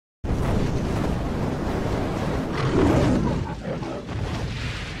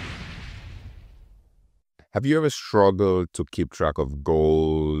Have you ever struggled to keep track of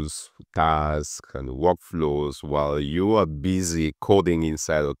goals, tasks, and workflows while you are busy coding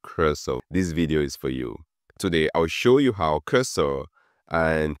inside of Cursor? This video is for you. Today, I'll show you how Cursor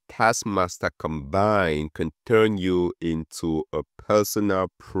and Taskmaster combined can turn you into a personal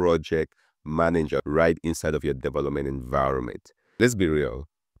project manager right inside of your development environment. Let's be real.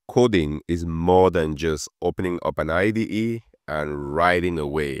 Coding is more than just opening up an IDE and writing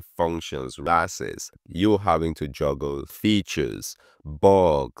away functions, classes. You're having to juggle features,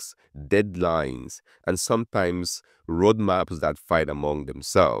 bugs, deadlines, and sometimes roadmaps that fight among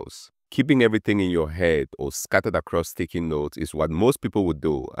themselves. Keeping everything in your head or scattered across sticky notes is what most people would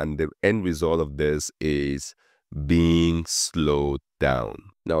do, and the end result of this is being slowed down.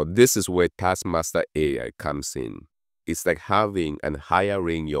 Now, this is where Taskmaster AI comes in. It's like having and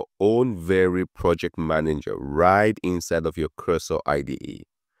hiring your own very project manager right inside of your Cursor IDE.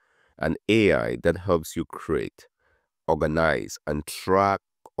 An AI that helps you create, organize, and track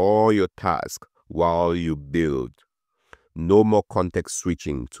all your tasks while you build. No more context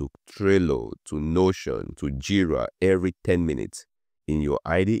switching to Trello, to Notion, to Jira every 10 minutes. In your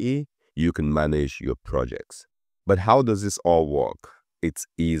IDE, you can manage your projects. But how does this all work? It's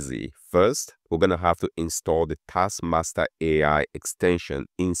easy. First, we're going to have to install the Taskmaster AI extension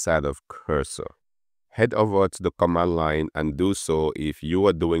inside of Cursor. Head over to the command line and do so if you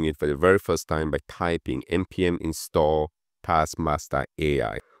are doing it for the very first time by typing npm install Taskmaster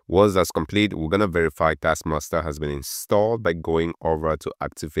AI. Once that's complete, we're going to verify Taskmaster has been installed by going over to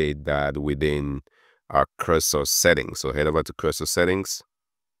activate that within our Cursor settings. So head over to Cursor settings,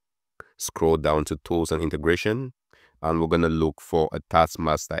 scroll down to tools and integration, and we're going to look for a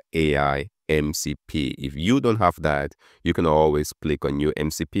Taskmaster AI MCP. If you don't have that, you can always click on new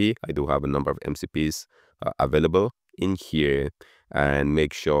MCP. I do have a number of MCPs available in here, and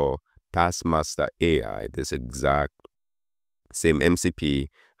make sure Taskmaster AI, this exact same MCP,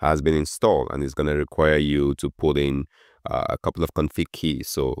 has been installed, and it's going to require you to put in a couple of config keys.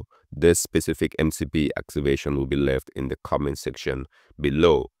 So this specific MCP activation will be left in the comment section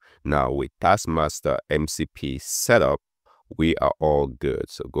below. Now, with Taskmaster MCP setup, we are all good.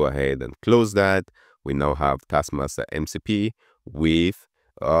 So go ahead and close that. We now have Taskmaster MCP with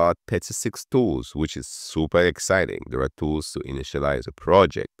 36 tools, which is super exciting. There are tools to initialize a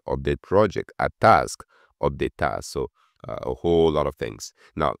project, add task, update task. So a whole lot of things.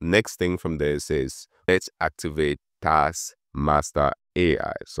 Now, next thing from this is let's activate Taskmaster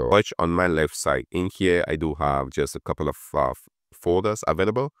AI. So watch on my left side. In here, I do have just a couple of folders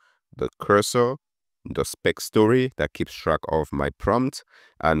available. The Cursor, the spec story that keeps track of my prompt,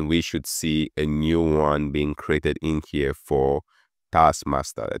 and we should see a new one being created in here for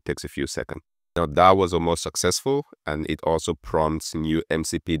Taskmaster. It takes a few seconds. Now that was almost successful, and it also prompts new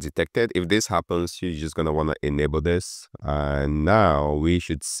MCP detected. If this happens, you're just going to want to enable this, and now we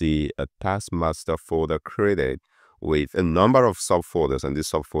should see a Taskmaster folder created with a number of subfolders, and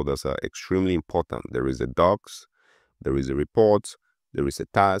these subfolders are extremely important. There is a docs, there is a report, there is a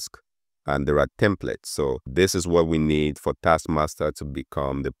task, and there are templates. So this is what we need for Taskmaster to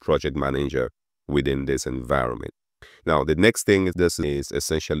become the project manager within this environment. Now, the next thing is this is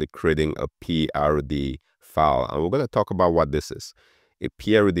essentially creating a PRD file, and we're going to talk about what this is. A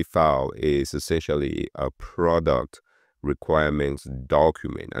PRD file is essentially a product requirements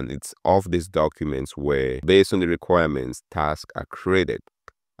document, and it's of these documents where, based on the requirements, tasks are created.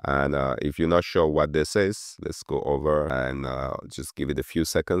 And if you're not sure what this is, let's go over and just give it a few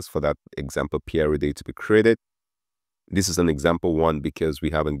seconds for that example PRD to be created. This is an example one because we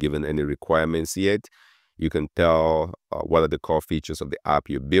haven't given any requirements yet. You can tell what are the core features of the app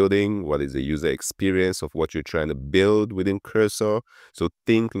you're building, what is the user experience of what you're trying to build within Cursor. So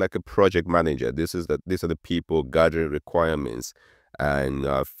think like a project manager. These are the people gathering requirements and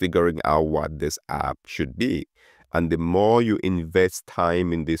figuring out what this app should be. And the more you invest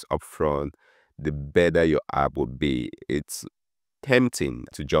time in this upfront, the better your app will be. It's tempting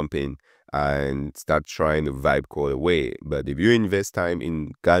to jump in and start trying to vibe code away. But if you invest time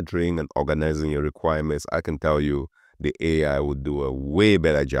in gathering and organizing your requirements, I can tell you the AI will do a way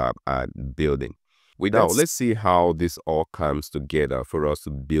better job at building. Now, let's see how this all comes together for us to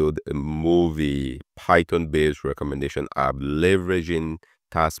build a movie Python-based recommendation app leveraging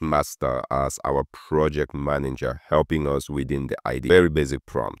Taskmaster as our project manager, helping us within the IDE. Very basic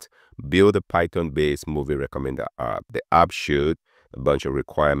prompt. Build a Python-based movie recommender app. The app should a bunch of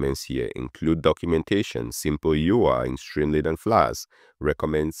requirements here. Include documentation, simple UI in Streamlit and Flask,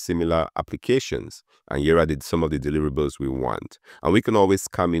 recommend similar applications. And here are some of the deliverables we want. And we can always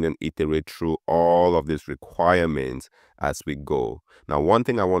come in and iterate through all of these requirements as we go. Now, one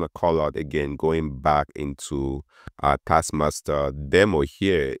thing I want to call out again, going back into our Taskmaster demo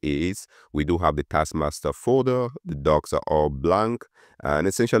here, is we do have the Taskmaster folder. The docs are all blank. And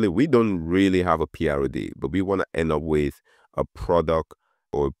essentially, we don't really have a PROD, but we want to end up with a product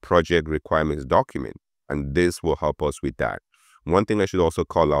or project requirements document. And this will help us with that. One thing I should also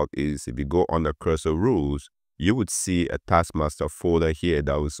call out is if you go under cursor rules, you would see a Taskmaster folder here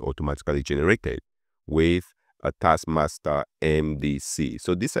that was automatically generated with a Taskmaster MDC.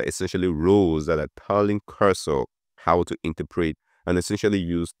 So these are essentially rules that are telling cursor how to interpret and essentially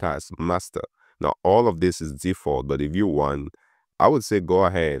use Taskmaster. Now, all of this is default, but if you want, I would say go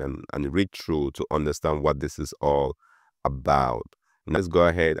ahead and read through to understand what this is all about. Let's go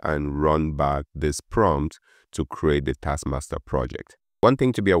ahead and run back this prompt to create the Taskmaster project. One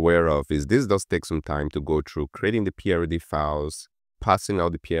thing to be aware of is this does take some time to go through creating the PROD files, passing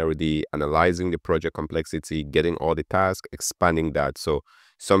out the PROD, analyzing the project complexity, getting all the tasks, expanding that. So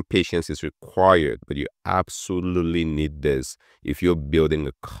some patience is required, but you absolutely need this if you're building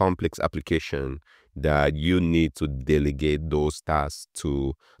a complex application that you need to delegate those tasks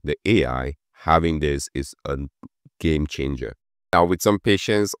to the AI. Having this is a game changer. Now, with some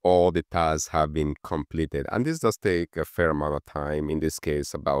patience, all the tasks have been completed. And this does take a fair amount of time. In this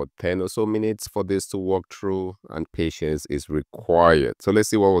case, about 10 or so minutes for this to walk through, and patience is required. So let's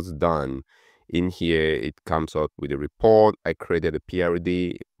see what was done. In here, it comes up with a report. I created a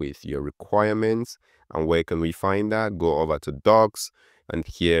PRD with your requirements. And where can we find that? Go over to Docs. And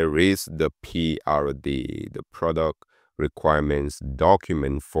here is the PRD, the product requirements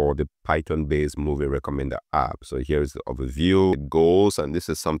document for the Python-based movie recommender app. So here's the overview, the goals, and this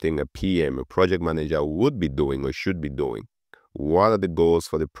is something a PM, a project manager, would be doing or should be doing. What are the goals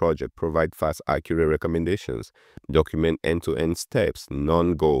for the project? Provide fast, accurate recommendations. Document end-to-end steps,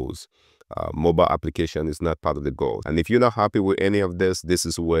 non-goals. Mobile application is not part of the goal. And if you're not happy with any of this, this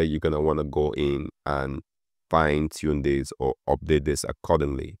is where you're going to want to go in and fine-tune this or update this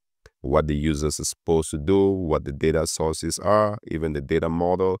accordingly. What the users are supposed to do, what the data sources are, even the data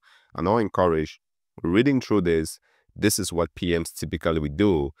model. And I'll encourage reading through this. This is what PMs typically would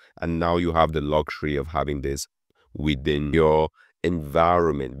do. And now you have the luxury of having this within your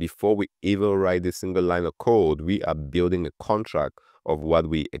environment. Before we even write a single line of code, we are building a contract of what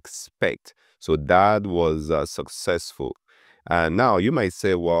we expect. So that was successful. And now you might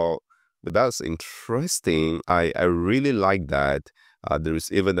say, well, that's interesting. I really like that. There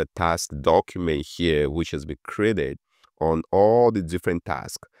is even a task document here which has been created on all the different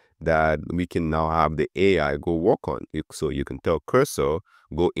tasks that we can now have the AI go work on. So you can tell cursor,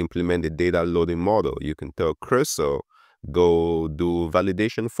 go implement the data loading model. You can tell cursor, go do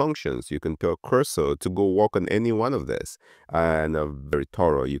validation functions. You can tell cursor to go work on any one of this. And very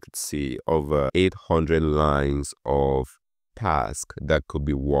thorough, you could see over 800 lines of task that could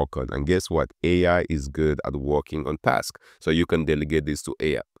be worked on. And guess what? AI is good at working on tasks. So you can delegate this to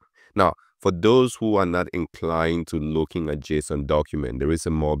AI. Now, for those who are not inclined to looking at JSON document, there is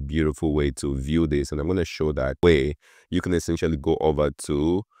a more beautiful way to view this. And I'm going to show that way. You can essentially go over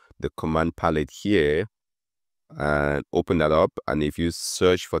to the command palette here and open that up. And if you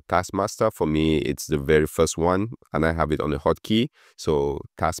search for Taskmaster, for me, it's the very first one. And I have it on the hotkey. So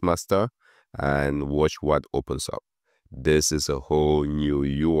Taskmaster, and watch what opens up. This is a whole new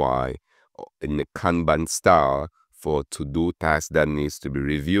UI in the Kanban style for to-do tasks that needs to be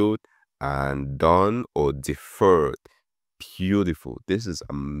reviewed and done or deferred. Beautiful. This is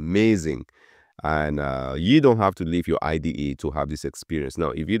amazing. And you don't have to leave your IDE to have this experience.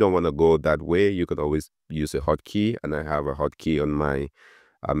 Now, if you don't want to go that way, you could always use a hotkey. And I have a hotkey on my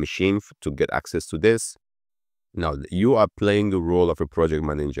machine to get access to this. Now, you are playing the role of a project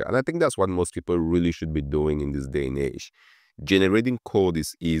manager. And I think that's what most people really should be doing in this day and age. Generating code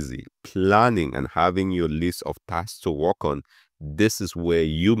is easy. Planning and having your list of tasks to work on, this is where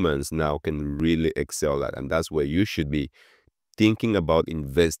humans now can really excel at. And that's where you should be thinking about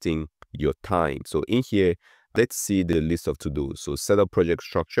investing your time. So in here, let's see the list of to-dos. So set up project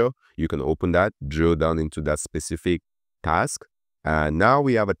structure. You can open that, drill down into that specific task. And now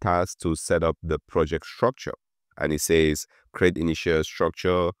we have a task to set up the project structure. And it says create initial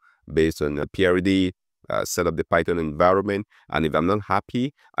structure based on a PRD, set up the Python environment. And if I'm not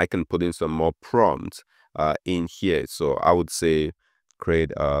happy, I can put in some more prompts in here. So I would say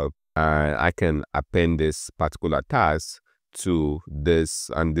create I can append this particular task to this,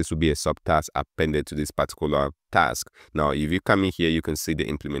 and this will be a subtask appended to this particular task. Now, if you come in here, you can see the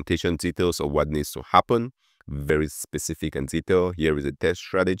implementation details of what needs to happen. Very specific and detailed. Here is a test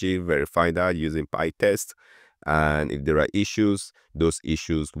strategy. Verify that using PyTest. And if there are issues, those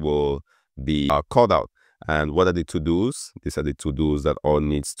issues will be called out. And what are the to-dos? These are the to-dos that all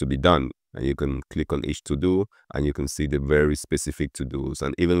needs to be done. And you can click on each to-do and you can see the very specific to-dos.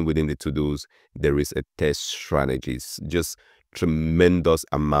 And even within the to-dos, there is a test strategies. Just tremendous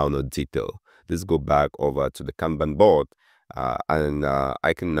amount of detail. Let's go back over to the Kanban board.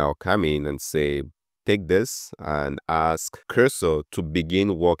 I can now come in and say, take this and ask cursor to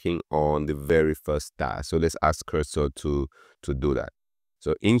begin working on the very first task. So let's ask cursor to do that.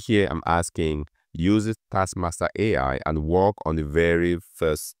 So in here, I'm asking, use the Taskmaster AI and work on the very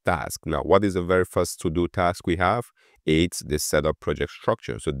first task. Now, what is the very first to-do task we have? It's the setup project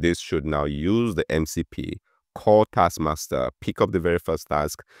structure. So this should now use the MCP, call Taskmaster, pick up the very first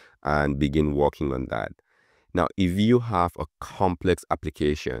task and begin working on that. Now, if you have a complex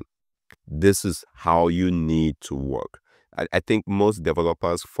application, this is how you need to work. I think most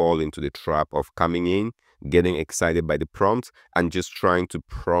developers fall into the trap of coming in, getting excited by the prompt, and just trying to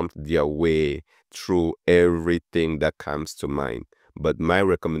prompt their way through everything that comes to mind. But my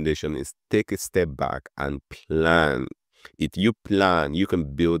recommendation is take a step back and plan. If you plan, you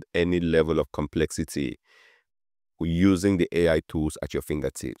can build any level of complexity using the AI tools at your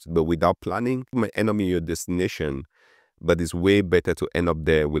fingertips. But without planning, you might end up in your destination. But it's way better to end up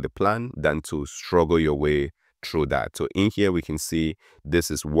there with a plan than to struggle your way through that. So in here, we can see this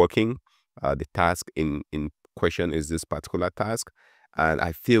is working. The task in question is this particular task. And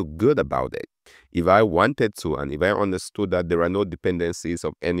I feel good about it. If I wanted to, and if I understood that there are no dependencies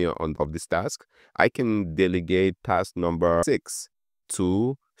of any of this task, I can delegate task number 6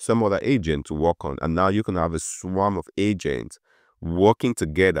 to some other agent to work on. And now you can have a swarm of agents working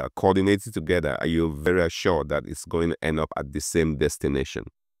together, coordinating together, and you're very assured that it's going to end up at the same destination.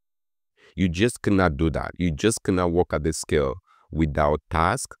 You just cannot do that. You just cannot work at this scale without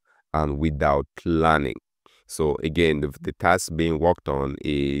task and without planning. So again, the task being worked on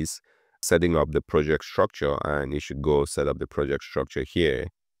is setting up the project structure, and you should go set up the project structure here.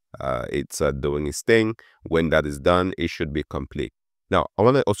 It's doing its thing. When that is done, it should be complete. Now, I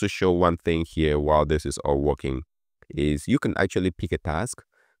want to also show one thing here while this is all working. Is you can actually pick a task.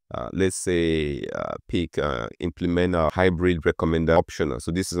 Let's say implement a hybrid recommender optional.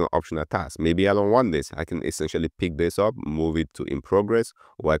 So this is an optional task. Maybe I don't want this. I can essentially pick this up, move it to in progress,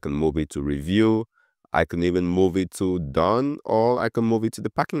 or I can move it to review. I can even move it to done, or I can move it to the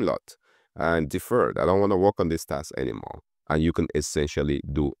parking lot and deferred. I don't want to work on this task anymore. And you can essentially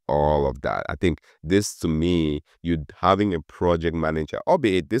do all of that. I think this, to me, you having a project manager,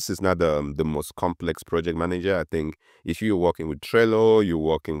 albeit this is not the most complex project manager. I think if you're working with Trello, you're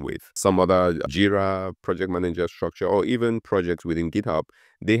working with some other Jira project manager structure, or even projects within GitHub,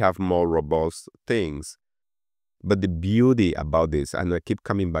 they have more robust things. But the beauty about this, and I keep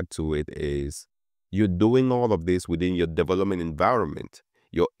coming back to it, is you're doing all of this within your development environment.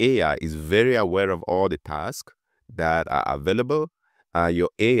 Your AI is very aware of all the tasks that are available. Your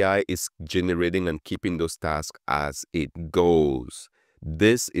AI is generating and keeping those tasks as it goes.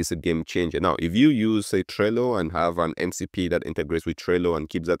 This is a game changer. Now, if you use, say, Trello and have an MCP that integrates with Trello and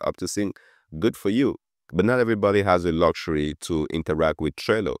keeps that up to sync, good for you. But not everybody has the luxury to interact with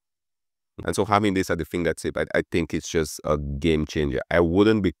Trello. And so having this at the fingertip, I think it's just a game changer. I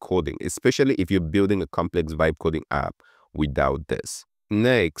wouldn't be coding, especially if you're building a complex vibe coding app, without this.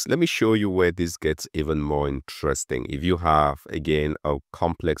 Next, let me show you where this gets even more interesting. If you have, again, a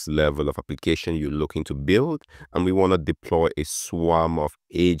complex level of application you're looking to build, and we want to deploy a swarm of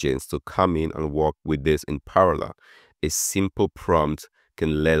agents to come in and work with this in parallel, a simple prompt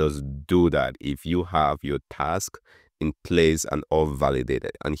can let us do that if you have your task in place and all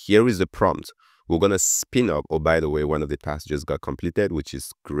validated. And here is the prompt. We're going to spin up. Oh, by the way, one of the tasks just got completed, which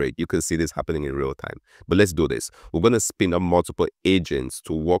is great. You can see this happening in real time. But let's do this. We're going to spin up multiple agents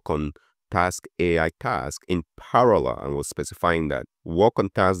to work on task AI task in parallel, and we're specifying that. Work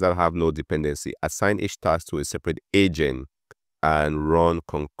on tasks that have no dependency. Assign each task to a separate agent and run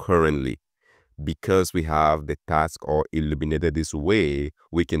concurrently. Because we have the task all illuminated this way,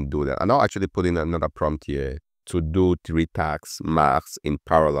 we can do that. And I'll actually put in another prompt here to do 3 tasks max in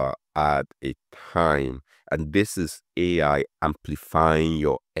parallel at a time. And this is AI amplifying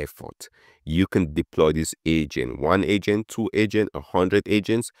your effort. You can deploy this agent, 1 agent, 2 agents, 100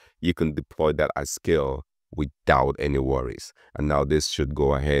 agents. You can deploy that at scale without any worries. And now this should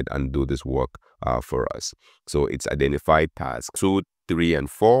go ahead and do this work for us. So it's identified tasks 2, 3, and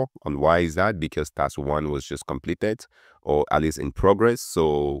 4. And why is that? Because task 1 was just completed. or at least in progress.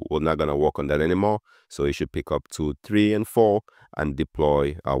 So we're not going to work on that anymore. So it should pick up 2, 3, and 4 and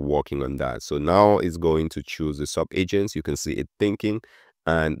deploy working on that. So now it's going to choose the sub agents. You can see it thinking,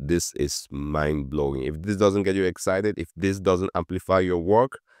 and this is mind-blowing. If this doesn't get you excited, if this doesn't amplify your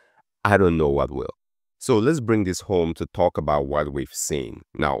work, I don't know what will. So let's bring this home to talk about what we've seen.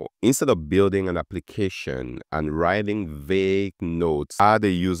 Now, instead of building an application and writing vague notes, add a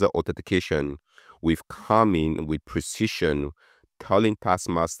user authentication, we've come in with precision, telling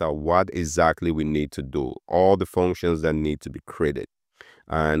Taskmaster what exactly we need to do, all the functions that need to be created.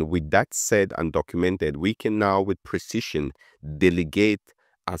 And with that said and documented, we can now with precision delegate,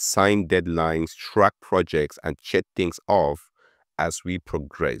 assign deadlines, track projects, and check things off as we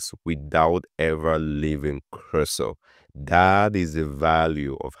progress without ever leaving cursor. That is the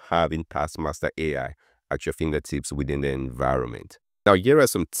value of having Taskmaster AI at your fingertips within the environment. Now, here are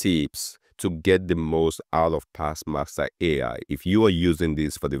some tips to get the most out of Taskmaster AI if you are using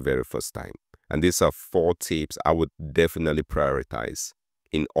this for the very first time. And these are 4 tips I would definitely prioritize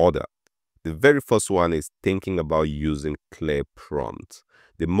in order. The very first one is thinking about using clear prompts.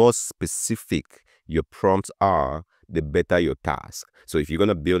 The more specific your prompts are, the better your task. So if you're going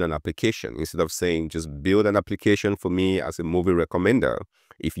to build an application, instead of saying just build an application for me as a movie recommender,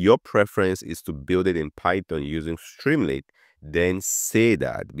 if your preference is to build it in Python using Streamlit, then say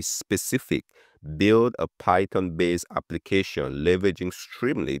that, be specific. Build a Python-based application leveraging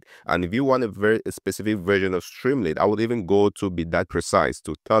Streamlit. And if you want a very specific version of Streamlit, I would even go to be that precise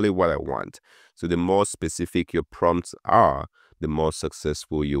to tell you what I want. So the more specific your prompts are, the more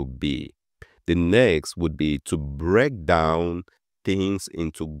successful you'll be. The next would be to break down things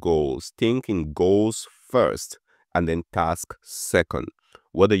into goals. Think in goals first and then task second.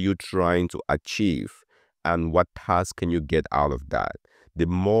 What are you trying to achieve and what task can you get out of that? The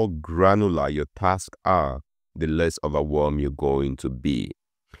more granular your tasks are, the less overwhelmed you're going to be.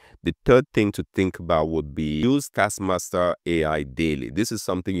 The third thing to think about would be use Taskmaster AI daily. This is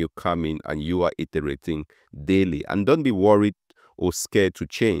something you come in and you are iterating daily. And don't be worried or scared to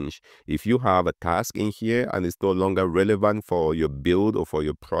change. If you have a task in here and it's no longer relevant for your build or for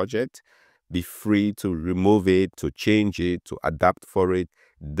your project, be free to remove it, to change it, to adapt for it.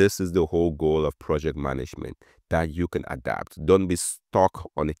 This is the whole goal of project management, that you can adapt. Don't be stuck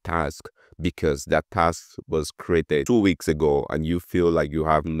on a task because that task was created 2 weeks ago and you feel like you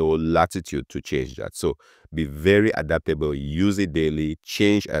have no latitude to change that. So be very adaptable, use it daily,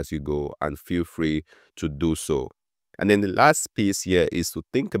 change as you go, and feel free to do so. And then the last piece here is to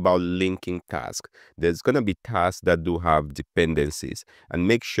think about linking tasks. There's going to be tasks that do have dependencies, and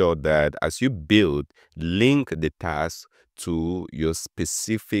make sure that as you build, link the task to your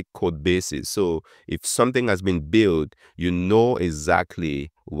specific code bases. So if something has been built, you know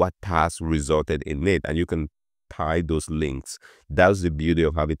exactly what task resulted in it, and you can tie those links. That's the beauty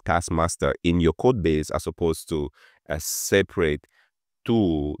of having Taskmaster in your code base as opposed to a separate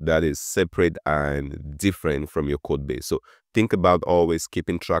tool that is separate and different from your code base. So think about always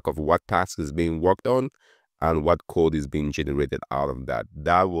keeping track of what task is being worked on and what code is being generated out of that.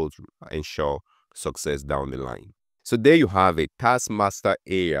 That will ensure success down the line. So there you have it, Taskmaster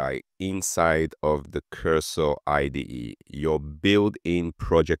AI inside of the Cursor IDE, your built-in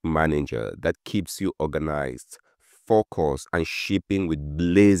project manager that keeps you organized, focused, and shipping with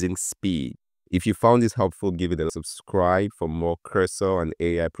blazing speed. If you found this helpful, give it a subscribe for more Cursor and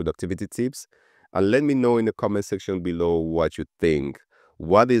AI productivity tips. And let me know in the comment section below what you think.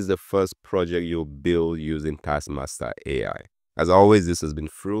 What is the first project you'll build using Taskmaster AI? As always, this has been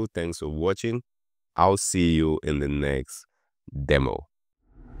Fru. Thanks for watching. I'll see you in the next demo.